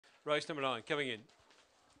Race number 9 coming in.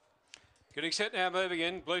 Getting set now, moving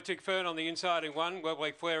in. Blue Tick Fern on the inside in 1.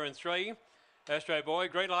 Webwake Flare in 3. Astro Boy,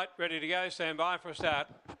 green light, ready to go. Stand by for a start.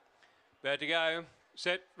 About to go.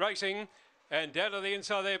 Set, racing. And down to the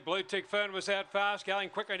inside there, Blue Tick Fern was out fast, going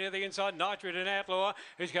quickly near the inside. Nitrogen Outlaw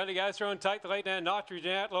is going to go through and take the lead now.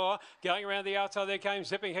 Nitrogen Outlaw going around the outside there came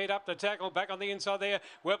Zipping Heat up to tackle. Back on the inside there,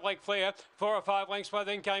 Weblake Flare. 4 or 5 lengths by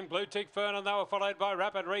then came Blue Tick Fern, and they were followed by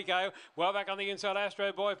Rapid Rico. Well back on the inside,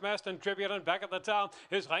 Astro Boy, Maston Tribute, and back at the tail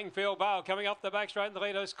is Langfield Bale. Coming up the back straight, and the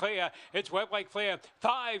leader is clear. It's Weblake Flare.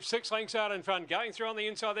 5, 6 lengths out in front. Going through on the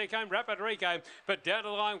inside there came Rapid Rico. But down to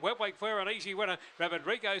the line, Weblake Flare, an easy winner. Rapid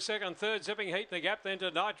Rico second, third, Zipping Heat in the gap then to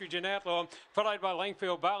Nitrogen Outlaw, followed by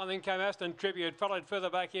Langfield Bale, and then came Aston Tribute, followed further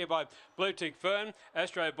back here by Blue Tick Fern.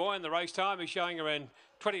 Astro Boy in the race time is showing around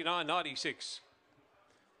 29.96.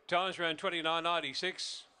 Times around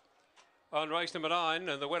 29.96 on race number 9,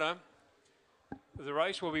 and the winner of the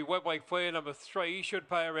race will be Weblake Flare number 3, should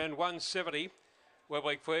pay around 170.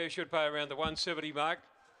 Weblake Flare should pay around the 170 mark.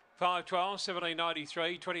 5:12,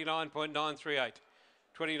 17.93, 29.938.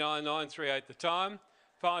 29.938 the time.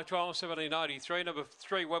 5:12, 17.93, number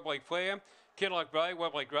 3, Weblake Flare. Kinloch Bray,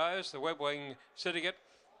 Weblake Rose, the Webwing Syndicate.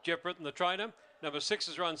 Jeff Britton, the trainer. Number 6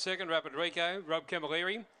 is run second, Rapid Rico, Rob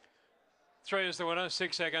Camilleri. 3 is the winner,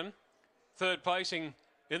 6 second. Third placing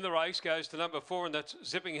in the race goes to number 4, and that's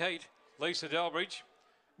Zipping Heat, Lisa Delbridge.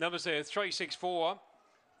 Numbers there, 364.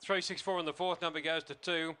 364 and the fourth number goes to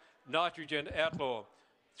 2, Nitrogen Outlaw.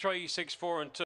 3, 6, 4 and 2.